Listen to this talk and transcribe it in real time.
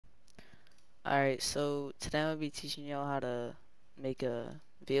Alright, so today I'm gonna be teaching y'all how to make a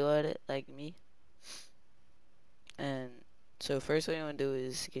velo edit like me. And so first what you wanna do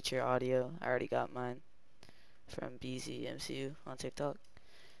is get your audio. I already got mine from BZMCU on TikTok.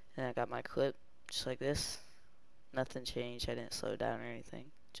 And I got my clip just like this. Nothing changed, I didn't slow down or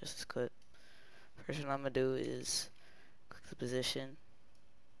anything, just this clip. First what I'm gonna do is click the position,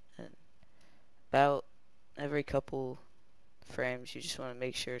 and about every couple frames you just wanna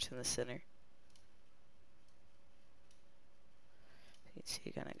make sure it's in the center. You can see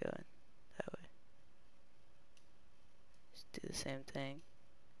it kinda going that way. Just do the same thing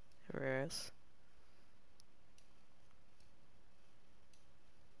everywhere else.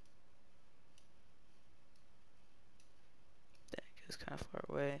 That goes kind of far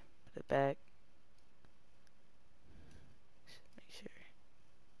away. Put it back. Make sure.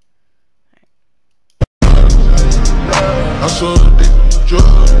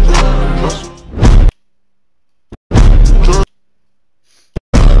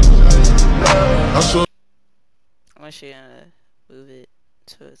 I'm actually gonna move it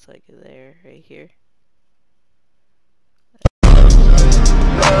so it's like there, right here.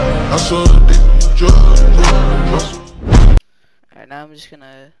 Alright, now I'm just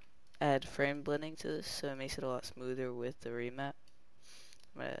gonna add frame blending to this so it makes it a lot smoother with the remap.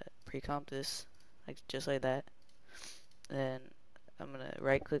 I'm gonna pre-comp this just like that. Then I'm gonna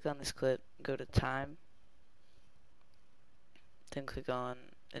right click on this clip, go to time, then click on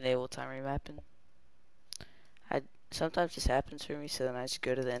enable time remapping. Sometimes this happens for me, so then I just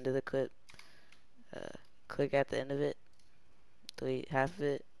go to the end of the clip, click at the end of it, delete half of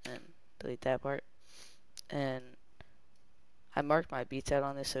it, and delete that part. And I marked my beats out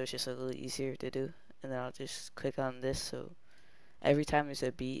on this, so it's just a little easier to do. And then I'll just click on this, so every time there's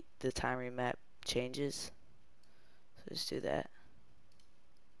a beat, the time remap changes. So just do that.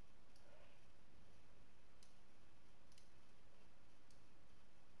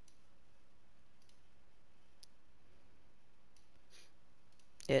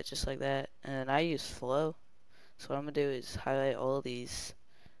 Yeah, just like that. And I use flow. So what I'm gonna do is highlight all of these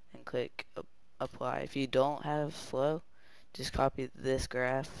and click apply. If you don't have flow, just copy this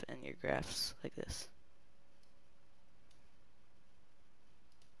graph and your graphs like this.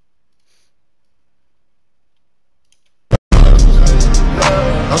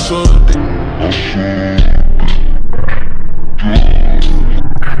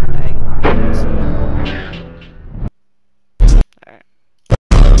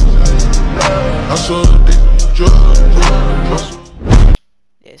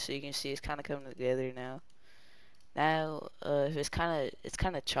 Yeah, so you can see it's kind of coming together now. Now, if it's kind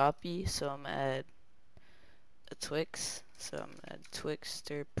of choppy, so I'm gonna add a Twix. So I'm gonna add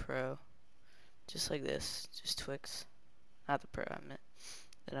Twixter Pro, just like this, just Twix, not the Pro I meant.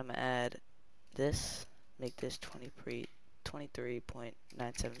 Then I'm gonna add this, make this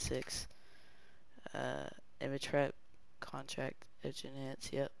 23.976. Image rep, contract, edge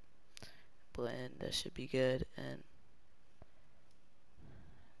enhance, yep. Blend, that should be good, and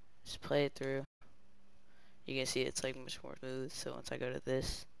just play it through. You can see it's like much more smooth. So once I go to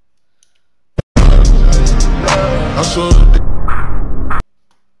this,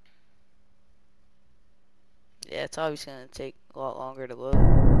 yeah, it's obviously gonna take a lot longer to load,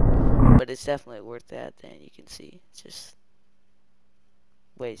 but it's definitely worth that. Then you can see it's just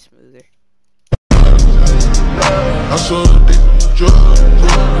way smoother.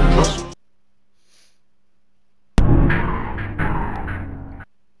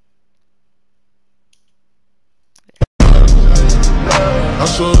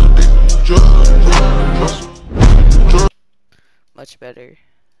 Much better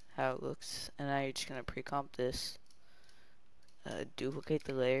how it looks. And now you're just gonna pre-comp this, duplicate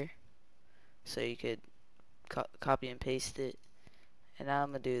the layer so you could copy and paste it. And now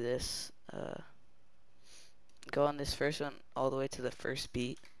I'm gonna do this, go on this first one all the way to the first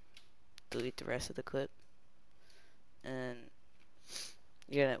beat, delete the rest of the clip, and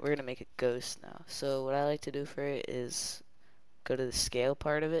we're gonna make a ghost now. So what I like to do for it is go to the scale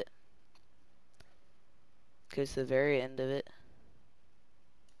part of it, go to the very end of it,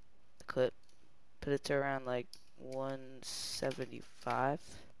 the clip, put it to around like 175.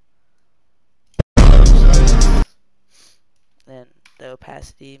 Then the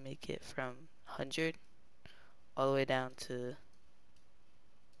opacity, make it from 100 all the way down to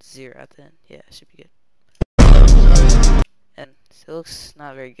 0 at the end. Yeah, it should be good. And it looks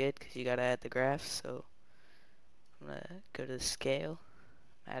not very good because you gotta add the graph, so I'm gonna go to the scale,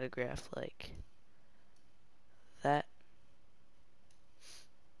 add a graph like that.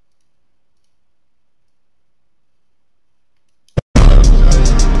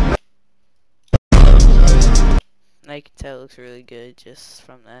 Now you can tell it looks really good just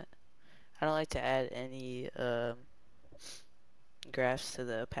from that. I don't like to add any graphs to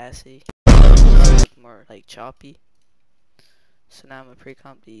the opacity. It's more like choppy. So now I'm gonna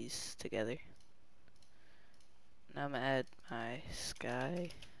pre-comp these together. Now I'm gonna add my sky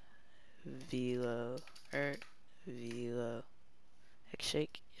velo velo X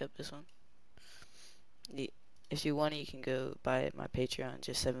shake. Yep, this one. If you want it, you can go buy it at my Patreon,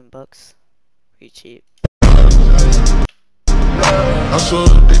 just $7. Pretty cheap.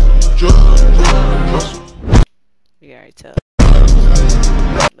 You can already tell.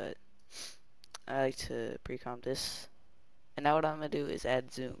 But I like to pre-comp this. And now what I'm gonna do is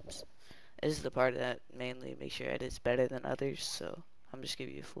add zooms. This is the part that mainly makes your edits better than others, so I'm just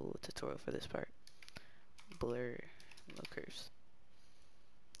giving you a full tutorial for this part. Blur, no curves.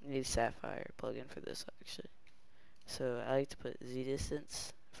 You need a Sapphire plugin for this actually. So I like to put Z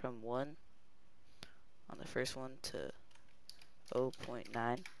distance from 1 on the first one to 0.9,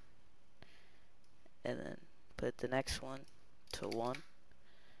 and then put the next one to 1,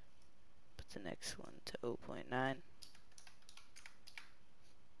 put the next one to 0.9,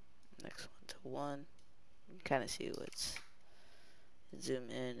 next one to 1. You can kind of see what's zoom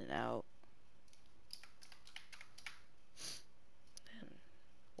in and out, and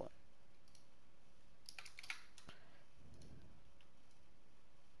 1.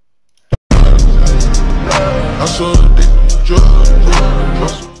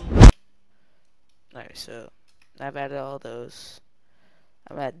 Alright, so I've added all those.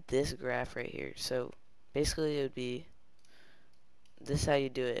 I'm gonna add this graph right here. So basically it would be this is how you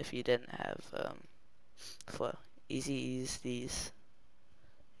do it if you didn't have flow. Easy ease these.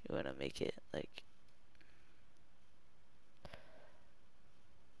 You wanna make it like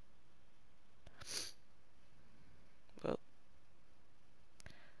well,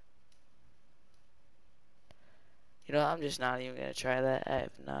 you know, I'm just not even gonna try that. I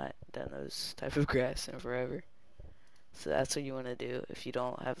have not done those type of graphs in forever. So that's what you want to do if you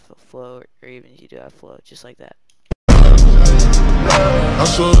don't have a flow, or even if you do have flow, just like that.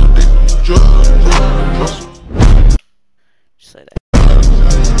 Just like that.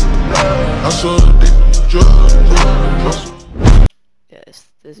 Yeah, this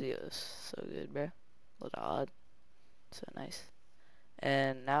video is so good, bro. A little odd, so nice.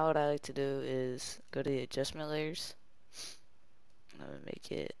 And now what I like to do is go to the adjustment layers. I'm gonna make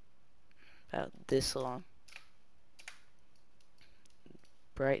it about this long.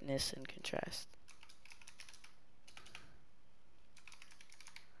 Brightness and contrast.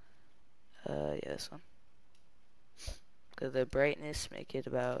 Yeah, this one. Go to the brightness, make it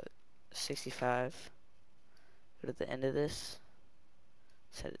about 65. Go to the end of this,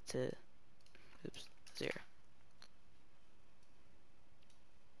 set it to, 0.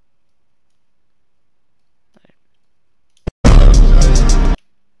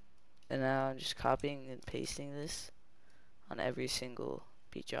 And now I'm just copying and pasting this on every single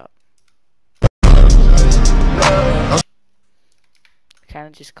beat drop. Kind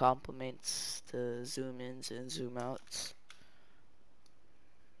of just complements the zoom ins and zoom outs.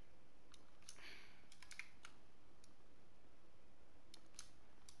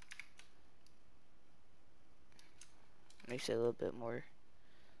 Makes it a little bit more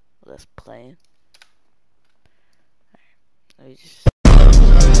less plain. Let me just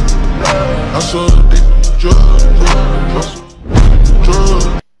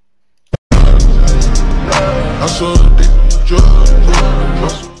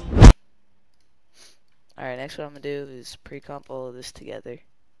Alright, next what I'm gonna do is pre-comp all of this together.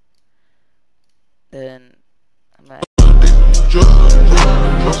 Then I'm gonna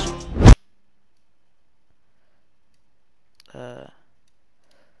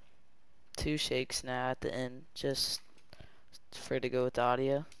 2 shakes now at the end, just for it to go with the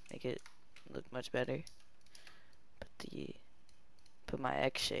audio, make it look much better. Put my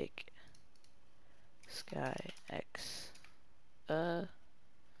X shake, sky X,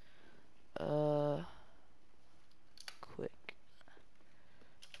 quick.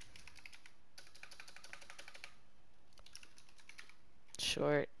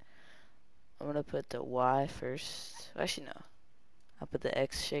 Short. I'm gonna put the Y first. Actually, no. I'll put the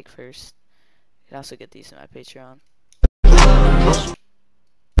X shake first. You can also get these in my Patreon.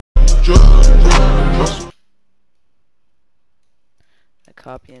 I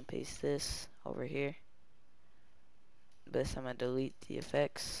copy and paste this over here. This time I delete the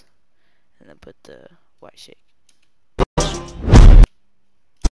effects and then put the Y shake.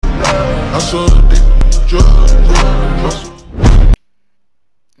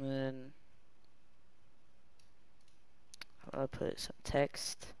 And then I'm gonna put some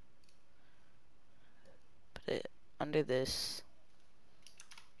text. Put it under this,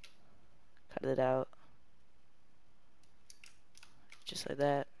 cut it out, just like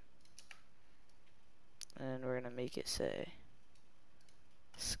that. And we're gonna make it say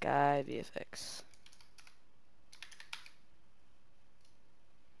Sky VFX.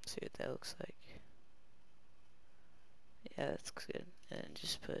 See what that looks like. Yeah, that looks good. And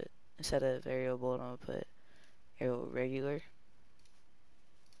just put, instead of variable, I'm gonna put arrow regular.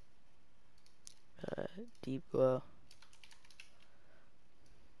 Deep glow.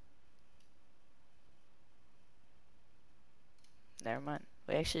 Never mind.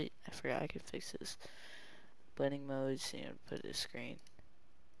 Wait, actually, I forgot I could fix this. Blending modes, you know, put a screen.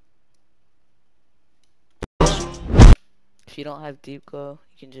 If you don't have deep glow,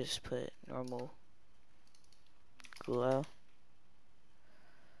 you can just put normal glow.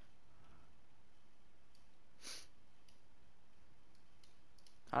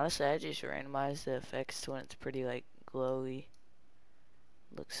 Honestly, I just randomized the effects to when it's pretty like glowy.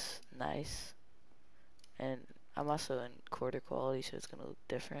 Looks nice. And I'm also in quarter quality, so it's gonna look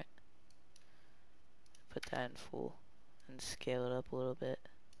different. Put that in full and scale it up a little bit.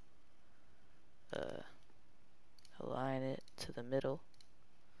 Align it to the middle.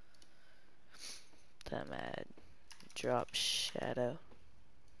 Then add drop shadow.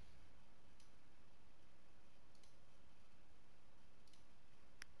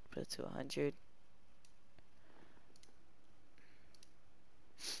 Put it to 100.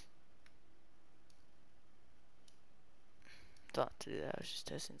 Don't have to do that, I was just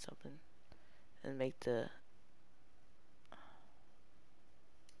testing something. And make the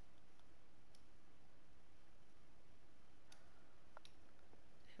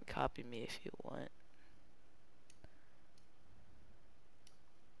and copy me if you want.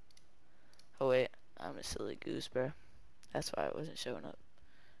 Oh wait, I'm a silly goose, bro. That's why it wasn't showing up.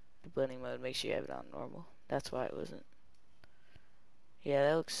 The blending mode, make sure you have it on normal. That's why it wasn't. Yeah,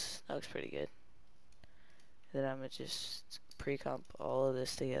 that looks pretty good. Then I'm gonna just pre-comp all of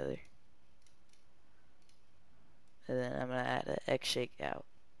this together. And then I'm gonna add an X shake out.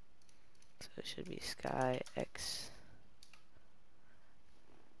 So it should be Sky X.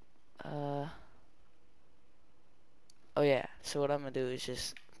 Oh yeah, so what I'm gonna do is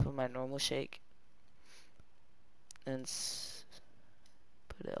just put my normal shake and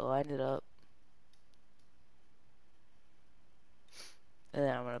line it up. And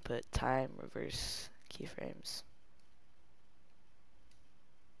then I'm gonna put time reverse keyframes.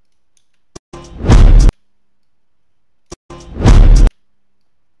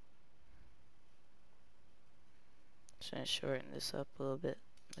 Just gonna shorten this up a little bit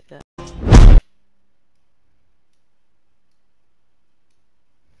like that.